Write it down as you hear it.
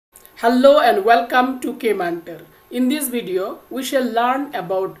Hello and welcome to CheMentor. In this video, we shall learn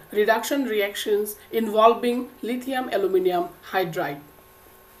about reduction reactions involving lithium aluminum hydride.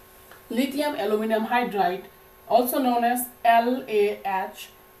 Lithium aluminum hydride, also known as LiAlH,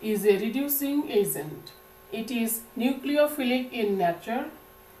 is a reducing agent. It is nucleophilic in nature.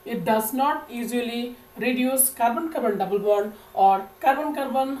 It does not usually reduce carbon-carbon double bond or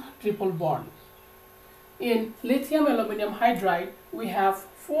carbon-carbon triple bond. In lithium aluminum hydride, we have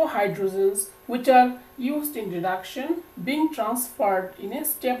 4 hydrogens which are used in reduction being transferred in a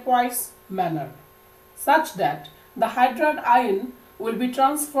stepwise manner, such that the hydride ion will be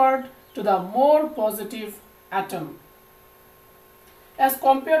transferred to the more positive atom. As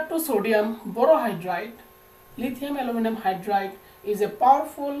compared to sodium borohydride, lithium aluminum hydride is a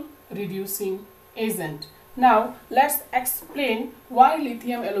powerful reducing agent. Now let's explain why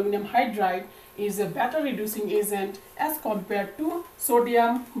lithium aluminum hydride is a better reducing agent as compared to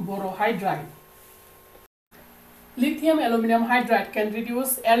sodium borohydride. Lithium aluminum hydride can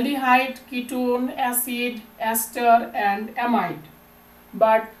reduce aldehyde, ketone, acid, ester and amide.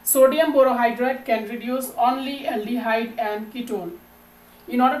 But sodium borohydride can reduce only aldehyde and ketone.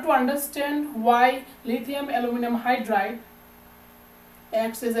 In order to understand why lithium aluminum hydride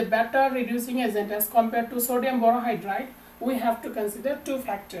acts as a better reducing agent as compared to sodium borohydride, we have to consider 2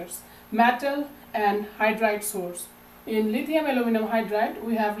 factors: metal and hydride source. In lithium aluminum hydride,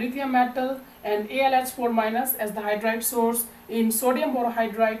 we have lithium metal and ALH4- as the hydride source. In sodium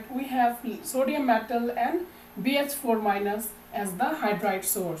borohydride, we have sodium metal and BH4- as the hydride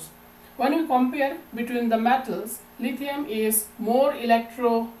source. When we compare between the metals, lithium is more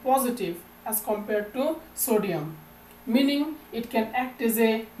electropositive as compared to sodium, meaning it can act as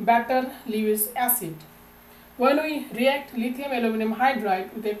a better Lewis acid. When we react lithium aluminum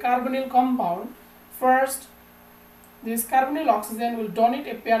hydride with a carbonyl compound, first this carbonyl oxygen will donate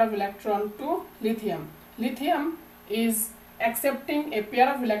a pair of electrons to lithium. Lithium is accepting a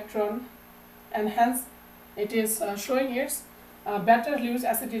pair of electrons and hence it is showing its better Lewis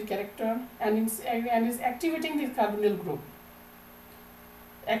acid character and is activating this carbonyl group.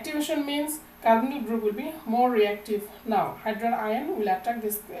 Activation means carbonyl group will be more reactive. Now hydrogen ion will attack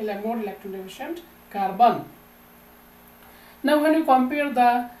this more electron deficient carbon. Now when we compare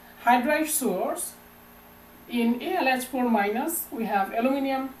the hydride source, in ALH4- we have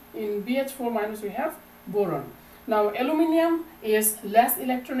aluminium, in BH4- we have boron. Now aluminium is less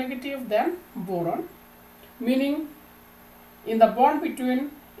electronegative than boron, meaning in the bond between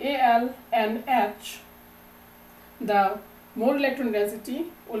Al and H, the more electron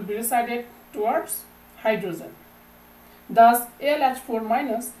density will be resided towards hydrogen. Thus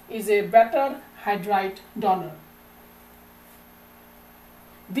ALH4- is a better hydride donor.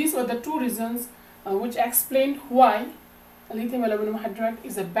 These were the 2 reasons which explained why lithium aluminum hydride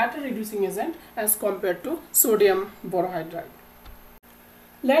is a better reducing agent as compared to sodium borohydride.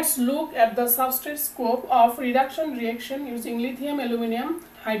 Let's look at the substrate scope of reduction reaction using lithium aluminum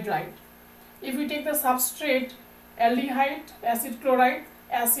hydride. If we take the substrate aldehyde, acid chloride,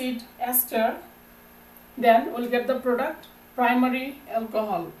 acid ester, then we'll get the product primary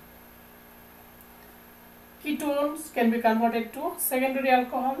alcohol. Ketones can be converted to secondary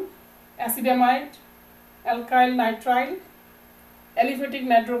alcohol, acidamide, alkyl nitrile, aliphatic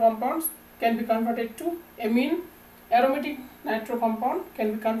nitro compounds can be converted to amine, aromatic nitro compound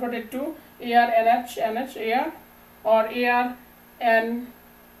can be converted to AR-NH, NH, AR, or AR-N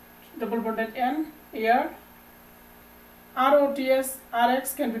double bonded N, AR. ROTS,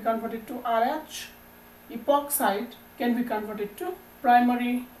 RX can be converted to RH. Epoxide can be converted to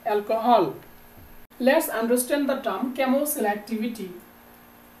primary alcohol. Let's understand the term chemoselectivity.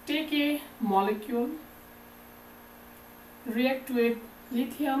 Take a molecule, react with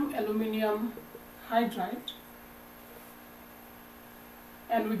lithium aluminum hydride,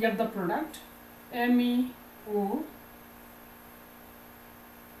 and we get the product MEO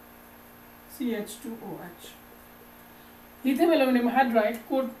CH2OH. Lithium aluminum hydride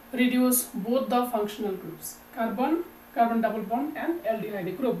could reduce both the functional groups, carbon double bond and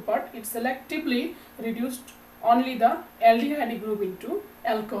aldehyde group, but it selectively reduced only the aldehyde group into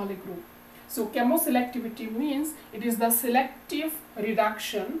alcoholic group. So chemoselectivity means it is the selective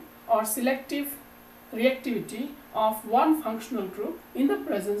reduction or selective reactivity of one functional group in the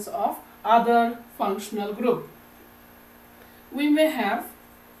presence of other functional group. We may have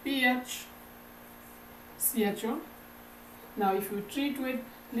PH CHO. Now if you treat with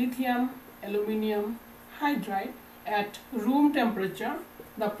lithium aluminum hydride at room temperature,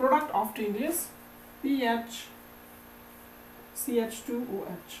 the product obtained is PH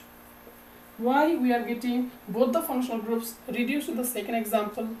CH2OH. Why we are getting both the functional groups reduced to the second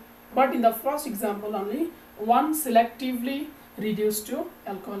example? but in the first example only one selectively reduced to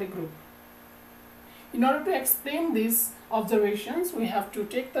alcoholic group. In order to explain these observations, we have to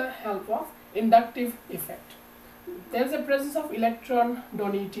take the help of inductive effect. There is a presence of electron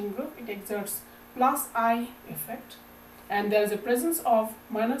donating group, it exerts plus I effect, and there is a presence of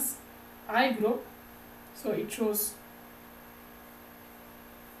minus I group, so it shows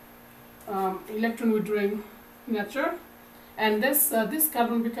electron withdrawing nature, and this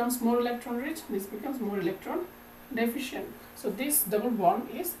carbon becomes more electron rich, this becomes more electron deficient. So this double bond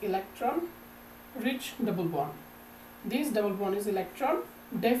is electron rich double bond, this double bond is electron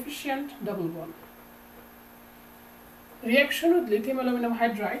deficient double bond. Reaction with lithium aluminum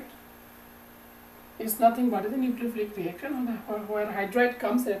hydride is nothing but a nucleophilic reaction where hydride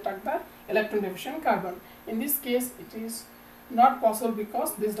comes and attack the electron deficient carbon. In this case it is not possible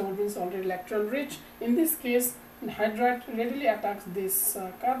because this double bond is already electron rich. In this case hydride readily attacks this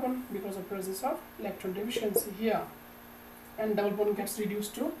carbon because of presence of electron deficiency here, and double bond gets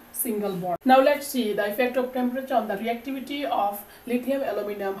reduced to single bond. Now let's see the effect of temperature on the reactivity of lithium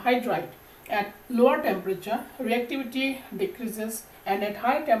aluminum hydride. At lower temperature reactivity decreases, and at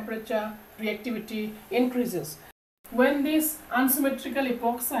high temperature reactivity increases. When this unsymmetrical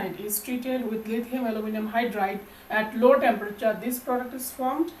epoxide is treated with lithium aluminum hydride, at low temperature this product is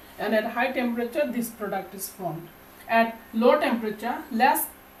formed, and at high temperature this product is formed. At low temperature less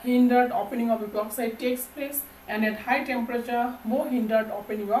hindered opening of epoxide takes place, and at high temperature more hindered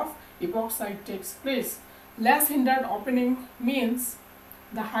opening of epoxide takes place. Less hindered opening means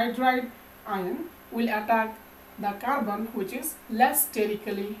the hydride ion will attack the carbon which is less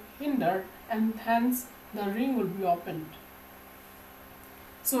sterically hindered, and hence the ring will be opened.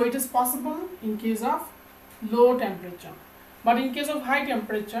 So it is possible in case of low temperature, but in case of high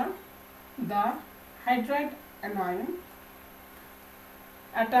temperature the hydride anion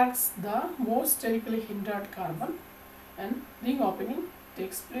attacks the more sterically hindered carbon and ring opening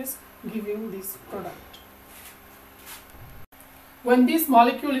takes place, giving this product. When this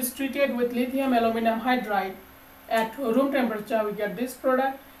molecule is treated with lithium aluminum hydride, at room temperature we get this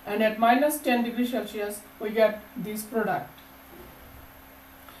product, and at minus 10 degrees Celsius we get this product.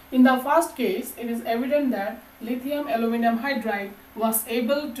 In the first case, it is evident that lithium aluminum hydride was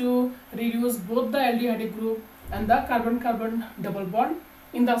able to reduce both the aldehyde group and the carbon-carbon double bond.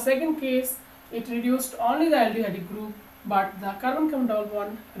 In the second case, it reduced only the aldehyde group, but the carbon-carbon double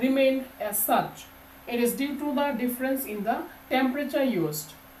bond remained as such. It is due to the difference in the temperature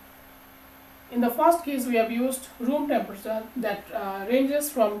used. In the first case, we have used room temperature that ranges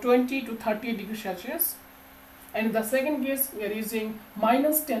from 20 to 30 degrees Celsius, and in the second case we are using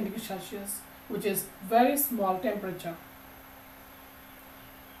minus 10 degrees Celsius, which is very small temperature.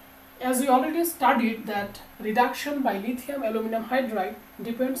 As we already studied that reduction by lithium aluminum hydride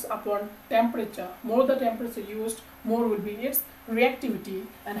depends upon temperature. More the temperature used, more will be its reactivity,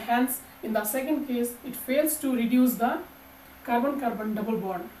 and hence in the second case it fails to reduce the carbon-carbon double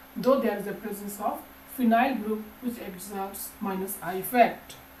bond, though there is a presence of phenyl group which exerts minus I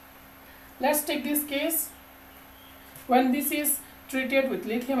effect. Let's take this case. When this is treated with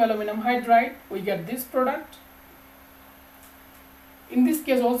lithium aluminum hydride, we get this product. In this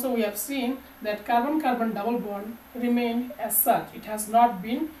case also we have seen that carbon-carbon double bond remained as such. It has not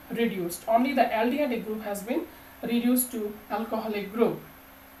been reduced. Only the aldehyde group has been reduced to alcoholic group.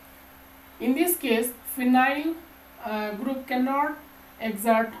 In this case, phenyl group cannot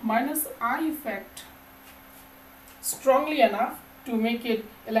exert minus I effect strongly enough to make it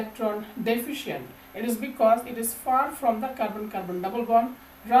electron deficient. It is because it is far from the carbon-carbon double bond.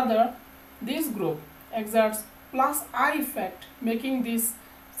 Rather, this group exerts plus I effect, making this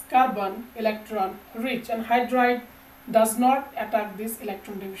carbon electron rich, and hydride does not attack this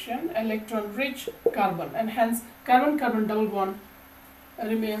electron deficient, electron rich carbon, and hence carbon-carbon double bond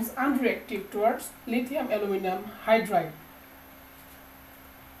remains unreactive towards lithium aluminum hydride.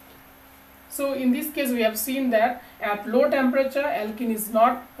 So in this case we have seen that at low temperature alkene is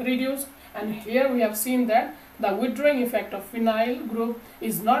not reduced, and here we have seen that the withdrawing effect of phenyl group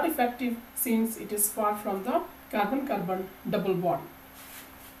is not effective since it is far from the carbon-carbon double bond.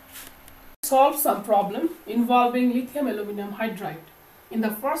 Solve some problem involving lithium aluminum hydride. In the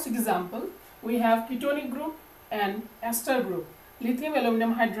first example, we have ketonic group and ester group. Lithium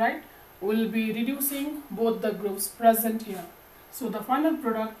aluminum hydride will be reducing both the groups present here. So the final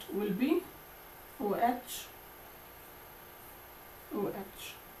product will be OH,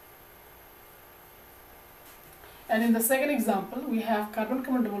 OH. And in the second example, we have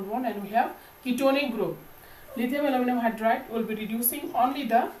carbon-carbon double bond and we have ketonic group. Lithium aluminum hydride will be reducing only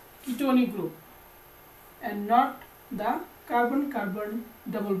the ketonic group and not the carbon-carbon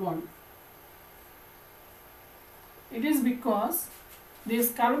double bond. It is because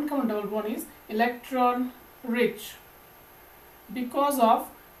this carbon-carbon double bond is electron rich because of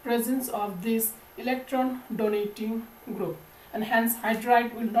presence of this electron donating group, and hence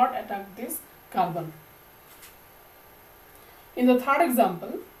hydride will not attack this carbon. In the third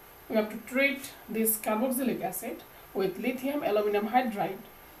example, we have to treat this carboxylic acid with lithium aluminum hydride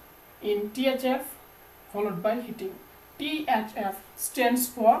in THF followed by heating. THF stands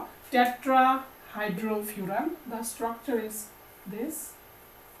for tetrahydrofuran. The structure is this.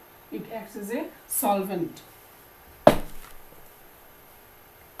 It acts as a solvent.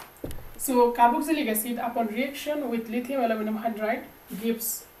 So carboxylic acid upon reaction with lithium aluminum hydride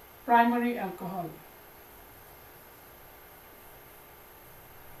gives primary alcohol.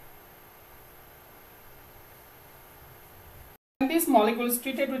 When this molecule is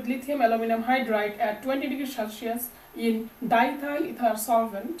treated with lithium aluminum hydride at 20 degrees Celsius in diethyl ether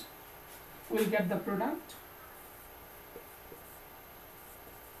solvent, we will get the product.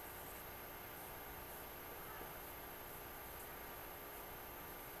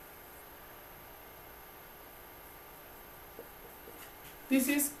 This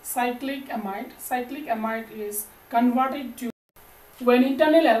is cyclic amide. Cyclic amide is converted to, when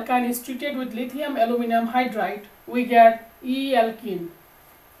internal alkyne is treated with lithium aluminum hydride, we get E-alkene.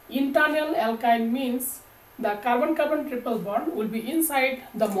 Internal alkyne means the carbon-carbon triple bond will be inside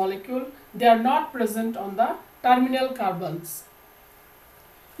the molecule. They are not present on the terminal carbons.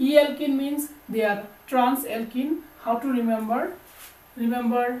 E-alkene means they are trans-alkene. How to remember?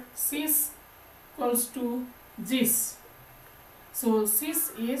 Remember cis equals to gis. So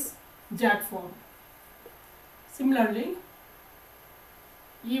cis is Z form. Similarly,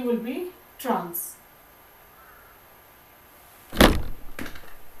 E will be trans.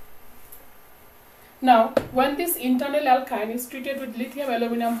 Now, when this internal alkyne is treated with lithium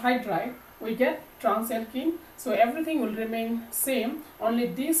aluminum hydride, we get trans-alkene. So everything will remain same, only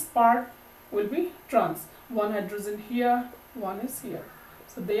this part will be trans. One hydrogen here, one is here.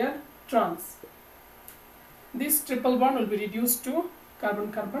 So they are trans. This triple bond will be reduced to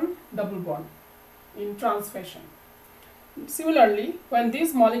carbon-carbon double bond in trans fashion. Similarly, when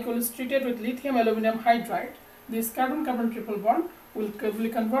this molecule is treated with lithium aluminum hydride, this carbon-carbon triple bond will be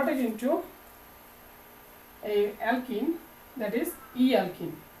converted into a alkene, that is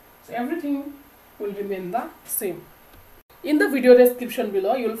E-alkene. So everything will remain the same. In the video description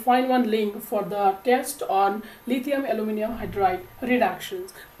below, you will find one link for the test on lithium aluminum hydride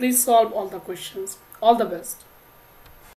reductions. Please solve all the questions. All the best.